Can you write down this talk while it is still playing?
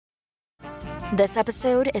This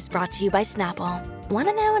episode is brought to you by Snapple. Want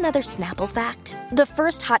to know another Snapple fact? The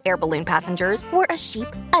first hot air balloon passengers were a sheep,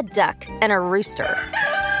 a duck, and a rooster.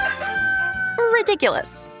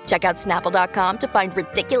 Ridiculous. Check out Snapple.com to find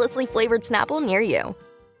ridiculously flavored Snapple near you.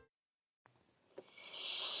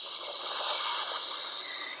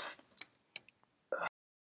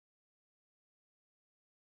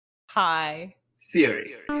 Hi.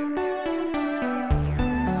 Theory.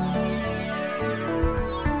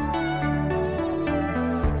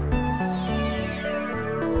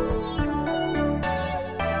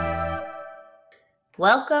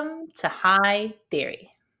 Welcome to High Theory.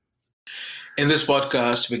 In this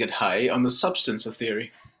podcast, we get high on the substance of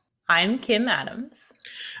theory. I'm Kim Adams.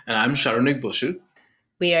 And I'm Sharonik Boshu.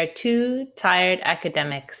 We are two tired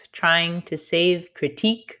academics trying to save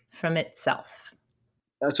critique from itself.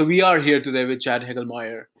 So we are here today with Chad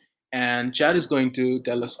Hegelmeyer. And Chad is going to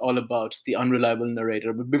tell us all about the unreliable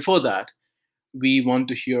narrator. But before that, we want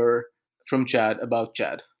to hear from Chad about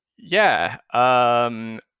Chad. Yeah.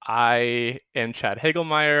 I am Chad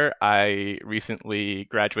Hegelmeyer. I recently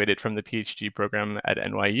graduated from the PhD program at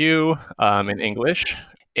NYU in English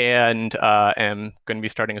and am going to be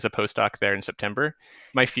starting as a postdoc there in September.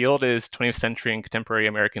 My field is 20th century and contemporary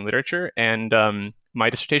American literature, and my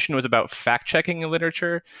dissertation was about fact-checking in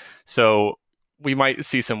literature. So we might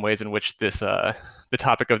see some ways in which this the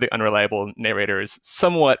topic of the unreliable narrator is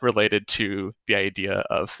somewhat related to the idea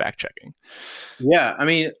of fact-checking. Yeah, I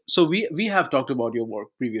mean, so we have talked about your work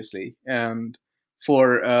previously, and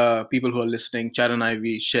for people who are listening, Chad and I,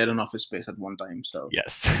 we shared an office space at one time. So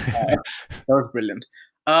yes, that was brilliant.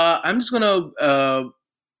 I'm just gonna,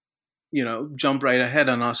 jump right ahead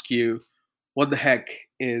and ask you, what the heck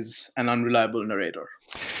is an unreliable narrator?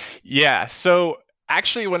 Yeah, so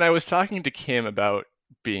actually, when I was talking to Kim about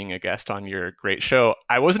being a guest on your great show,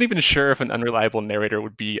 I wasn't even sure if an unreliable narrator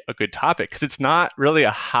would be a good topic because it's not really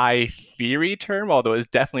a high theory term, although it's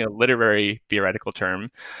definitely a literary theoretical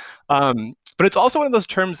term. But it's also one of those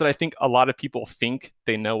terms that I think a lot of people think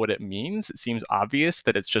they know what it means. It seems obvious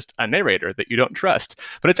that it's just a narrator that you don't trust,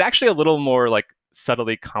 but it's actually a little more like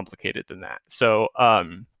subtly complicated than that. So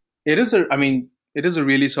it is a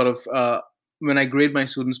really sort of when I grade my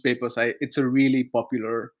students' papers, it's a really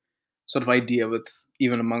popular sort of idea with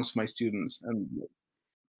even amongst my students, and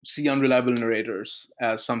see unreliable narrators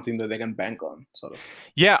as something that they can bank on, sort of.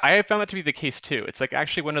 Yeah, I have found that to be the case too. It's like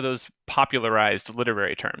actually one of those popularized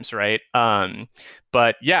literary terms, right?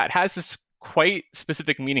 But yeah, it has this quite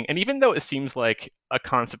specific meaning. And even though it seems like a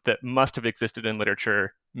concept that must have existed in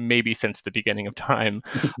literature maybe since the beginning of time,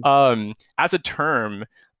 as a term,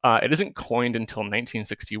 it isn't coined until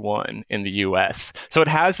 1961 in the US. So it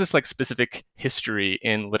has this like specific history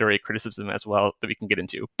in literary criticism as well that we can get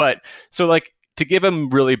into. But so like to give a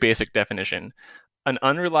really basic definition, an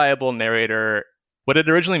unreliable narrator, what it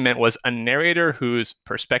originally meant was a narrator whose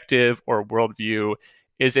perspective or worldview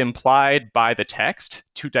is implied by the text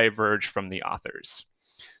to diverge from the author's.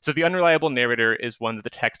 So the unreliable narrator is one that the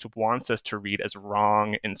text wants us to read as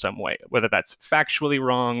wrong in some way, whether that's factually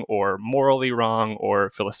wrong or morally wrong or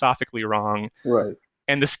philosophically wrong. Right.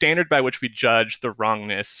 And the standard by which we judge the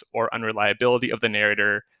wrongness or unreliability of the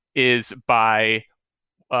narrator is by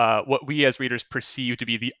what we as readers perceive to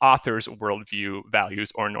be the author's worldview,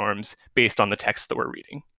 values, or norms based on the text that we're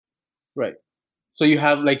reading. Right. So you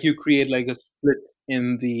create like a split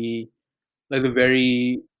in the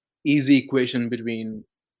very easy equation between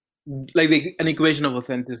an equation of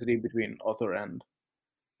authenticity between author and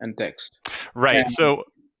text. Right. And so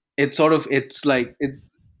it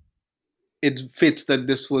fits that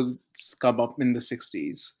this was come up in the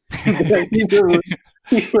 60s.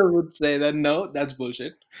 People would say that no, that's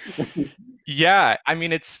bullshit. Yeah, I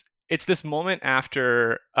mean it's this moment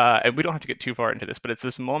after, and we don't have to get too far into this, but it's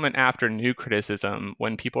this moment after new criticism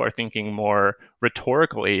when people are thinking more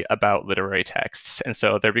rhetorically about literary texts, and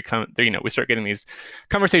so we start getting these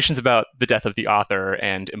conversations about the death of the author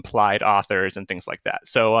and implied authors and things like that.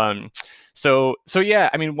 So yeah,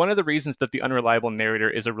 I mean, one of the reasons that the unreliable narrator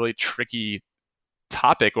is a really tricky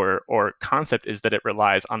topic or concept is that it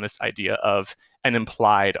relies on this idea of an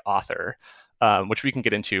implied author, which we can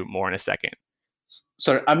get into more in a second.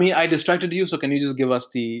 Sorry, I mean, I distracted you, so can you just give us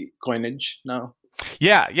the coinage now?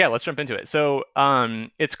 Yeah, let's jump into it. So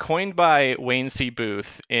it's coined by Wayne C.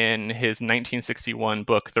 Booth in his 1961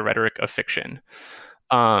 book, The Rhetoric of Fiction.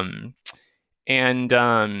 I mean,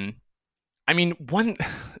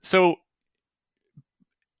 so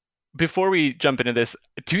before we jump into this,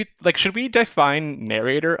 should we define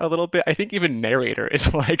narrator a little bit? I think even narrator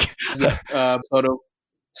is like sort of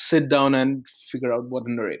sit down and figure out what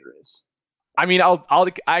a narrator is. I mean,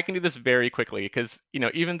 I can do this very quickly because,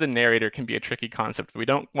 even the narrator can be a tricky concept. We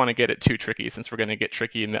don't want to get it too tricky since we're going to get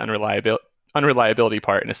tricky in the unreliability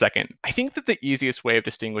part in a second. I think that the easiest way of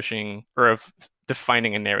distinguishing or of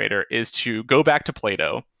defining a narrator is to go back to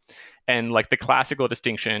Plato and like the classical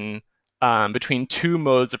distinction between two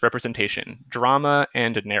modes of representation, drama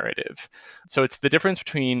and narrative. So it's the difference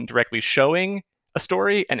between directly showing a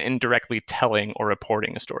story and indirectly telling or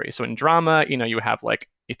reporting a story. So in drama, you have like,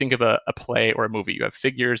 you think of a play or a movie, you have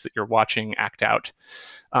figures that you're watching act out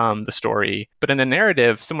the story. But in a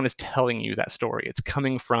narrative, someone is telling you that story. It's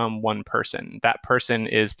coming from one person. That person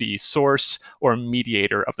is the source or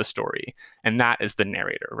mediator of the story. And that is the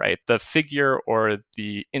narrator, right? The figure or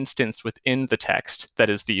the instance within the text that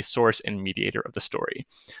is the source and mediator of the story.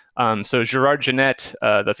 So Gerard Genette,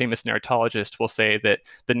 the famous narratologist, will say that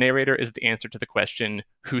the narrator is the answer to the question,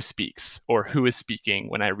 who speaks or who is speaking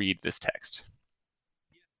when I read this text?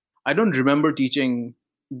 I don't remember teaching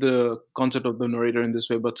the concept of the narrator in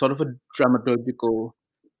this way, but sort of a dramaturgical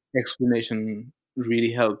explanation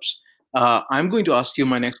really helps. I'm going to ask you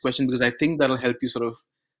my next question because I think that'll help you sort of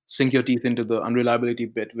sink your teeth into the unreliability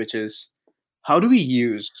bit, which is how do we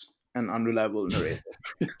use an unreliable narrator?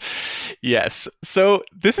 Yes. So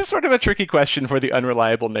this is sort of a tricky question for the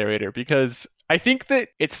unreliable narrator because I think that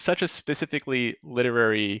it's such a specifically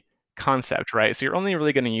literary concept, right? So you're only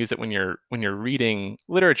really going to use it when you're reading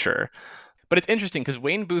literature. But it's interesting because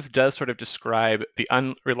Wayne Booth does sort of describe the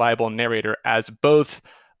unreliable narrator as both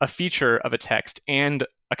a feature of a text and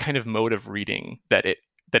a kind of mode of reading that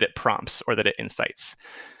it prompts or that it incites.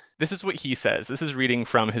 This is what he says. This is reading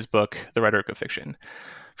from his book, The Rhetoric of Fiction.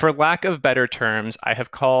 For lack of better terms, I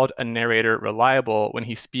have called a narrator reliable when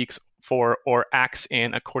he speaks for or acts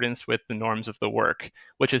in accordance with the norms of the work,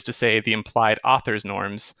 which is to say the implied author's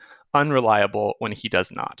norms, unreliable when he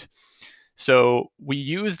does not. So we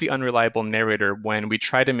use the unreliable narrator when we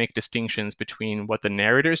try to make distinctions between what the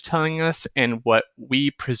narrator is telling us and what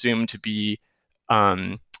we presume to be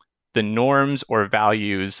the norms or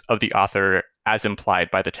values of the author as implied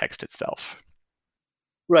by the text itself.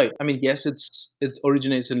 Right. I mean, yes, it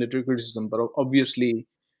originates in literary criticism, but obviously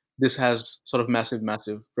this has sort of massive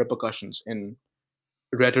repercussions in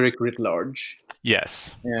rhetoric writ large.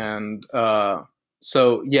 Yes. And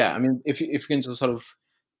so, yeah, I mean, if you can just sort of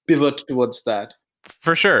pivot towards that.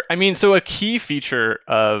 For sure. I mean, so a key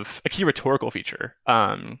rhetorical feature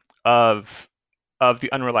of the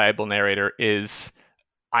unreliable narrator is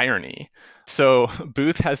irony. So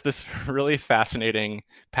Booth has this really fascinating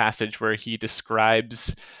passage where he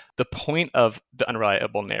describes the point of the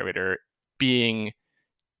unreliable narrator being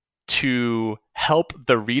to help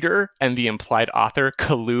the reader and the implied author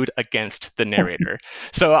collude against the narrator.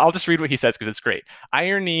 So I'll just read what he says because it's great.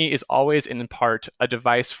 Irony is always in part a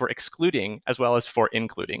device for excluding as well as for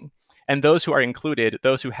including. And those who are included,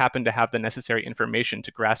 those who happen to have the necessary information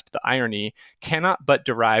to grasp the irony, cannot but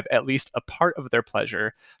derive at least a part of their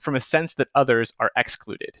pleasure from a sense that others are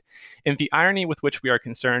excluded. In the irony with which we are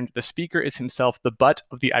concerned, the speaker is himself the butt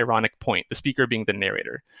of the ironic point, the speaker being the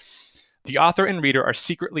narrator. The author and reader are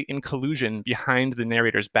secretly in collusion behind the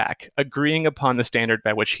narrator's back, agreeing upon the standard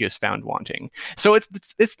by which he is found wanting. So it's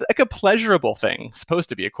like a pleasurable thing, supposed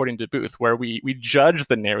to be, according to Booth, where we judge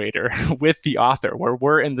the narrator with the author, where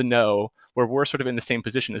we're in the know, where we're sort of in the same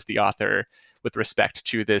position as the author with respect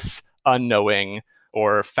to this unknowing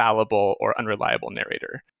or fallible or unreliable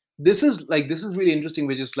narrator. This is really interesting,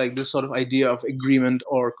 which is like this sort of idea of agreement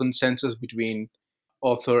or consensus between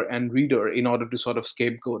author and reader in order to sort of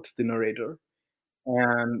scapegoat the narrator.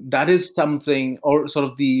 And that is something, or sort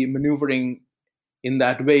of the maneuvering in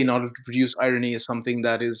that way in order to produce irony is something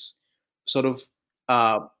that is sort of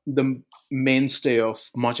the mainstay of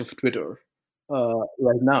much of Twitter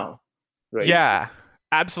right now. Right? Yeah,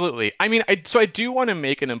 absolutely. I mean, I do want to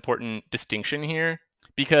make an important distinction here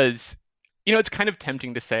because, it's kind of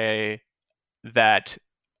tempting to say that,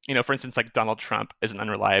 for instance, like Donald Trump is an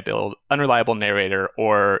unreliable narrator,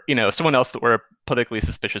 or, someone else that we're politically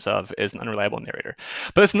suspicious of is an unreliable narrator.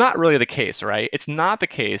 But it's not really the case, right? It's not the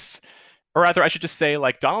case. Or rather, I should just say,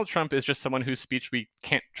 like, Donald Trump is just someone whose speech we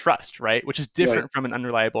can't trust, right? Which is different from an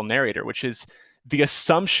unreliable narrator, which is the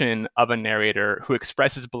assumption of a narrator who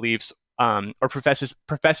expresses beliefs or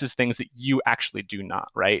professes things that you actually do not,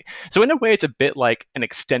 right? So in a way, it's a bit like an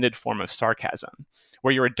extended form of sarcasm,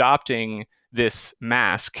 where you're adopting this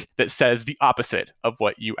mask that says the opposite of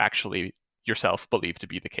what you actually yourself believe to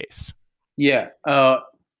be the case. Yeah.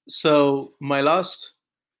 So my last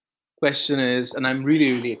question is, and I'm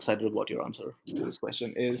really, really excited about your answer to this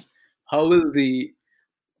question, is how will the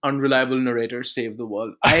unreliable narrators save the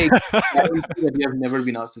world? I guarantee that you have never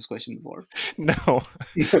been asked this question before. No,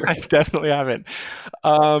 I definitely haven't.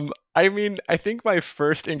 I mean, I think my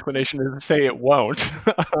first inclination is to say it won't.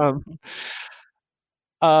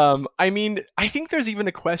 I mean, I think there's even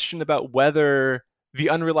a question about whether the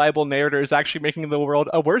unreliable narrator is actually making the world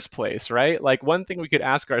a worse place, right? Like, one thing we could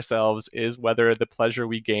ask ourselves is whether the pleasure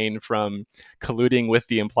we gain from colluding with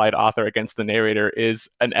the implied author against the narrator is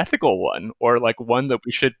an ethical one, or like one that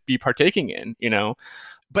we should be partaking in, you know?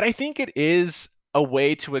 But I think it is a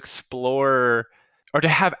way to explore or to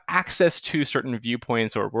have access to certain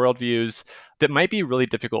viewpoints or worldviews that might be really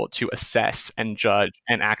difficult to assess and judge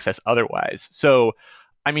and access otherwise. So,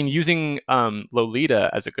 I mean, using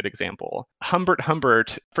Lolita as a good example, Humbert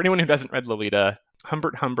Humbert, for anyone who doesn't read Lolita,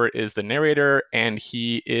 Humbert Humbert is the narrator, and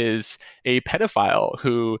he is a pedophile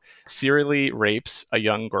who serially rapes a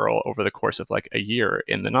young girl over the course of like a year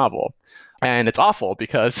in the novel. And it's awful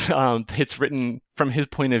because it's written from his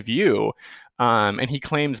point of view. And he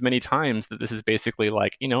claims many times that this is basically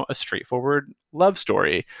like, you know, a straightforward love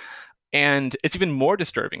story. And it's even more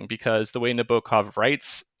disturbing because the way Nabokov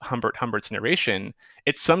writes Humbert Humbert's narration,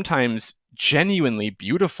 it's sometimes genuinely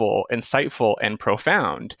beautiful, insightful, and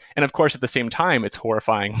profound. And of course, at the same time, it's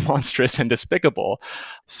horrifying, monstrous, and despicable.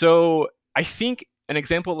 So I think an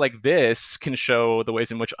example like this can show the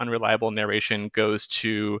ways in which unreliable narration goes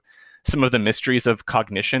to some of the mysteries of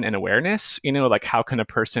cognition and awareness. You know, like, how can a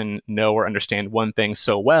person know or understand one thing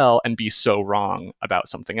so well and be so wrong about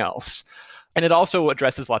something else? And it also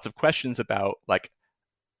addresses lots of questions about, like,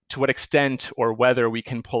 to what extent or whether we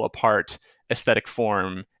can pull apart aesthetic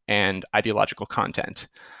form and ideological content.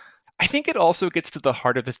 I think it also gets to the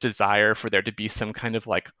heart of this desire for there to be some kind of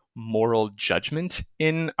like moral judgment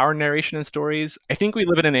in our narration and stories. I think we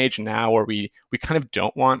live in an age now where we kind of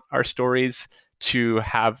don't want our stories to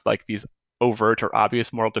have like these overt or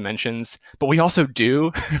obvious moral dimensions, but we also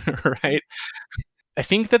do, right? I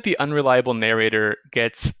think that the unreliable narrator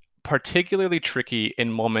gets particularly tricky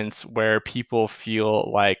in moments where people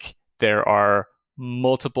feel like there are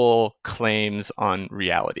multiple claims on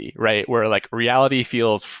reality, right? Where like reality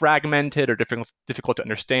feels fragmented or difficult to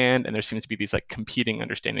understand, and there seems to be these like competing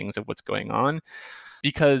understandings of what's going on.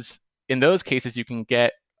 Because in those cases, you can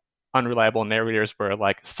get unreliable narrators where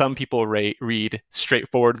like some people read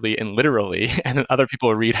straightforwardly and literally, and then other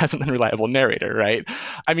people read as an unreliable narrator, right?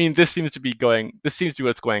 I mean, this seems to be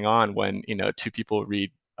what's going on when, you know, two people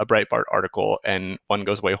read a Breitbart article and one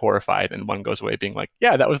goes away horrified and one goes away being like,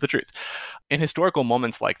 yeah, that was the truth. In historical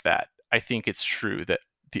moments like that, I think it's true that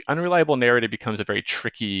the unreliable narrative becomes a very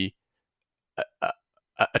tricky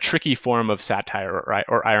a tricky form of satire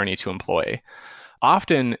or irony to employ.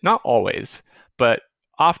 Often, not always, but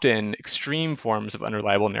often extreme forms of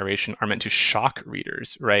unreliable narration are meant to shock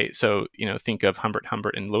readers, right? So, you know, think of Humbert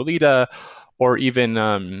Humbert in Lolita, or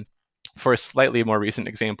even for a slightly more recent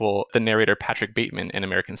example, the narrator Patrick Bateman in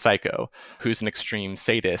American Psycho, who's an extreme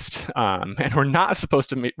sadist. And we're not supposed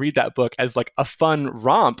to read that book as like a fun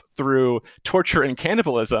romp through torture and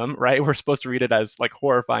cannibalism, right? We're supposed to read it as like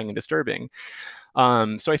horrifying and disturbing.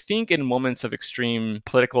 So I think in moments of extreme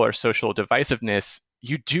political or social divisiveness,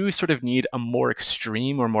 you do sort of need a more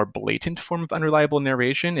extreme or more blatant form of unreliable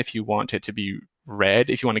narration if you want it to be read,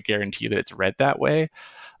 if you want to guarantee that it's read that way.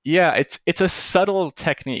 Yeah, it's a subtle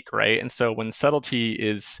technique, right? And so when subtlety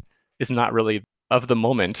is not really of the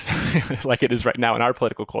moment, like it is right now in our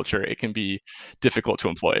political culture, it can be difficult to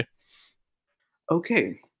employ.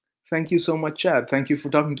 Okay. Thank you so much, Chad. Thank you for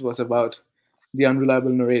talking to us about the unreliable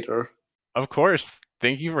narrator. Of course.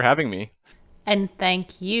 Thank you for having me. And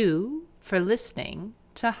thank you for listening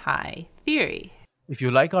to High Theory. If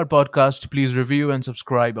you like our podcast, please review and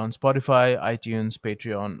subscribe on Spotify, iTunes,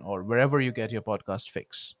 Patreon, or wherever you get your podcast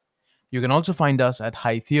fix. You can also find us at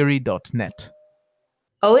hightheory.net.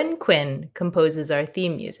 Owen Quinn composes our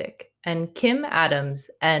theme music, and Kim Adams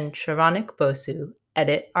and Sharanik Bosu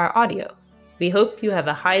edit our audio. We hope you have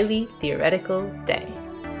a highly theoretical day.